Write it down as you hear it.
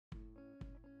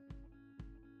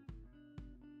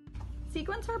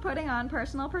Sequence for putting on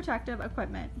personal protective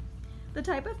equipment. The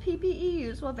type of PPE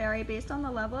used will vary based on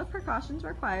the level of precautions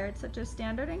required, such as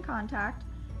standard in contact,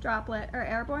 droplet, or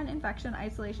airborne infection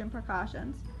isolation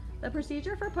precautions. The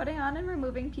procedure for putting on and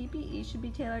removing PPE should be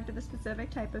tailored to the specific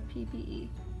type of PPE.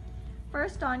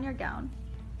 First, don your gown.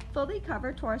 Fully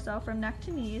cover torso from neck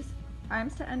to knees,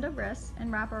 arms to end of wrists,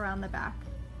 and wrap around the back.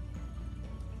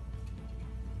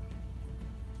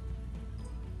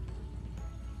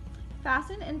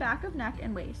 Fasten in back of neck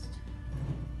and waist.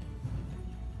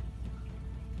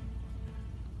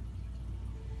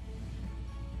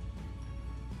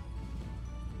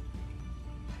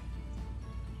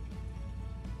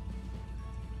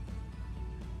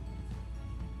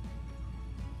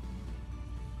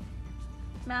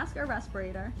 Mask or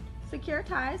respirator. Secure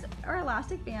ties or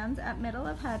elastic bands at middle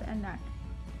of head and neck.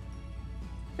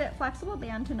 Fit flexible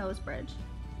band to nose bridge.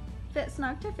 Fit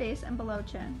snug to face and below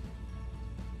chin.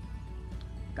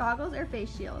 Goggles or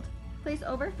face shield. Place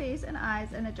over face and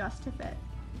eyes and adjust to fit.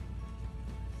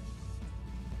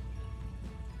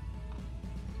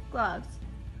 Gloves.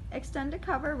 Extend to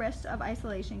cover wrist of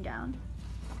isolation gown.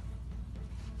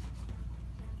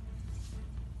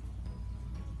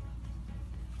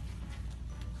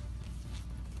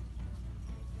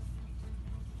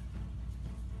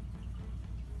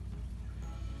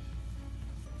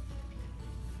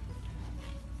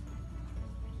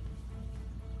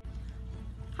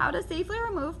 How to safely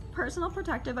remove personal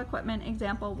protective equipment,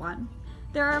 example 1.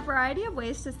 There are a variety of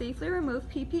ways to safely remove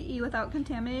PPE without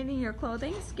contaminating your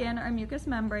clothing, skin, or mucous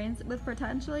membranes with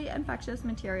potentially infectious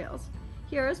materials.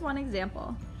 Here is one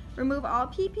example. Remove all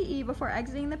PPE before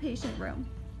exiting the patient room.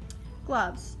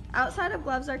 Gloves. Outside of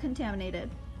gloves are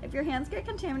contaminated. If your hands get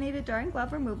contaminated during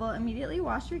glove removal, immediately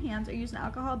wash your hands or use an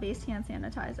alcohol-based hand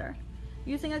sanitizer.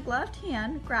 Using a gloved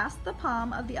hand, grasp the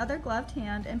palm of the other gloved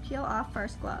hand and peel off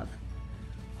first glove.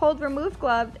 Hold removed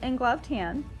gloved and gloved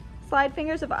hand. Slide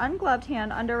fingers of ungloved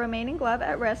hand under remaining glove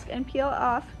at risk and peel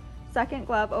off second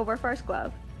glove over first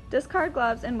glove. Discard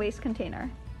gloves in waste container.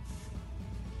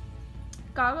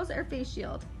 Goggles or face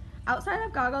shield. Outside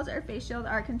of goggles or face shield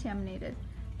are contaminated.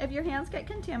 If your hands get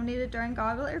contaminated during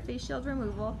goggle or face shield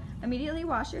removal, immediately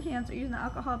wash your hands or use an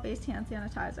alcohol-based hand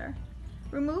sanitizer.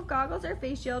 Remove goggles or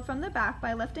face shield from the back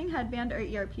by lifting headband or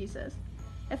earpieces.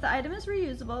 If the item is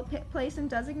reusable, place in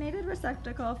designated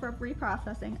receptacle for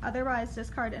reprocessing, otherwise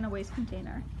discard in a waste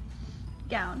container.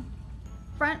 Gown.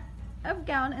 Front of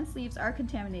gown and sleeves are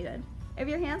contaminated. If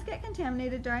your hands get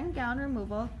contaminated during gown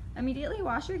removal, immediately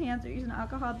wash your hands or use an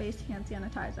alcohol-based hand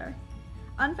sanitizer.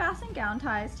 Unfasten gown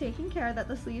ties, taking care that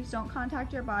the sleeves don't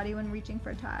contact your body when reaching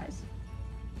for ties.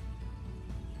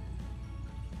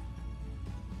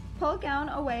 Pull gown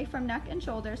away from neck and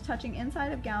shoulders, touching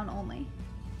inside of gown only.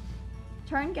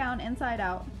 Turn gown inside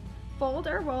out. Fold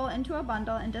or roll into a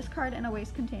bundle and discard in a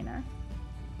waste container.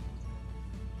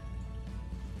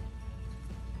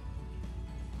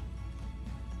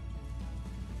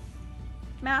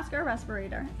 Mask or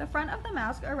respirator. The front of the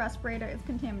mask or respirator is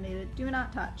contaminated. Do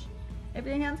not touch. If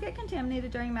your hands get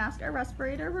contaminated during mask or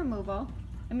respirator removal,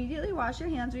 immediately wash your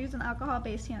hands or use an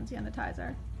alcohol-based hand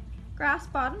sanitizer.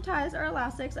 Grasp bottom ties or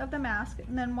elastics of the mask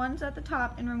and then ones at the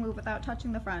top and remove without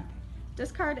touching the front.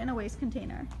 Discard in a waste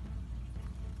container.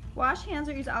 Wash hands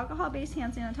or use alcohol-based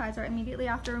hand sanitizer immediately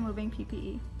after removing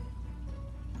PPE.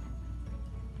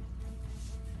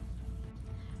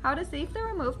 How to safely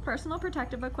remove personal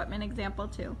protective equipment, example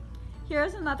 2. Here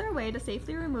is another way to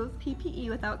safely remove PPE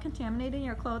without contaminating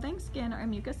your clothing, skin, or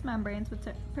mucous membranes with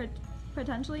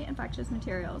potentially infectious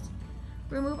materials.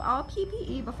 Remove all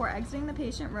PPE before exiting the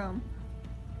patient room.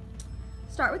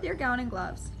 Start with your gown and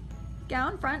gloves.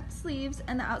 Gown, front, sleeves,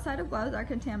 and the outside of gloves are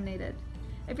contaminated.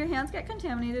 If your hands get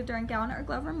contaminated during gown or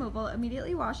glove removal,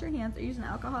 immediately wash your hands or use an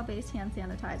alcohol-based hand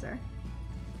sanitizer.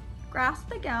 Grasp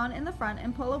the gown in the front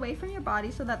and pull away from your body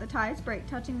so that the ties break,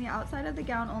 touching the outside of the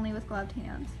gown only with gloved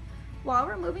hands. While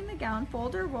removing the gown,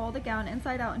 fold or roll the gown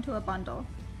inside out into a bundle.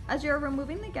 As you are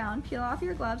removing the gown, peel off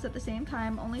your gloves at the same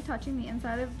time, only touching the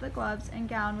inside of the gloves and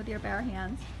gown with your bare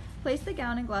hands. Place the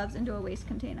gown and gloves into a waste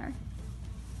container.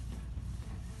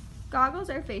 Goggles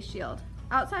or face shield.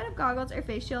 Outside of goggles or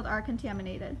face shield are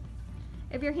contaminated.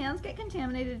 If your hands get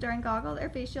contaminated during goggle or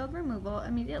face shield removal,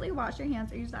 immediately wash your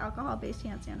hands or use the alcohol-based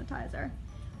hand sanitizer.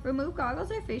 Remove goggles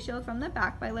or face shield from the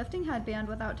back by lifting headband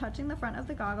without touching the front of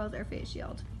the goggles or face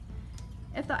shield.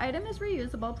 If the item is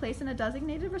reusable, place in a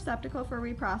designated receptacle for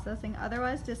reprocessing,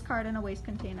 otherwise discard in a waste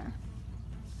container.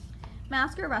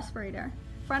 Mask or respirator.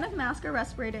 Front of mask or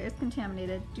respirator is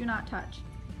contaminated. Do not touch.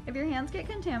 If your hands get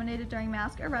contaminated during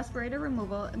mask or respirator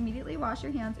removal, immediately wash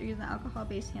your hands or use an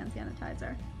alcohol-based hand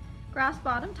sanitizer. Grasp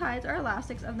bottom ties or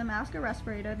elastics of the mask or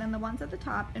respirator than the ones at the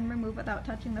top and remove without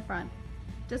touching the front.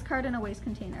 Discard in a waste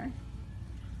container.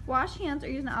 Wash hands or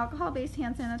use an alcohol-based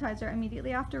hand sanitizer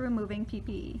immediately after removing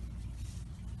PPE.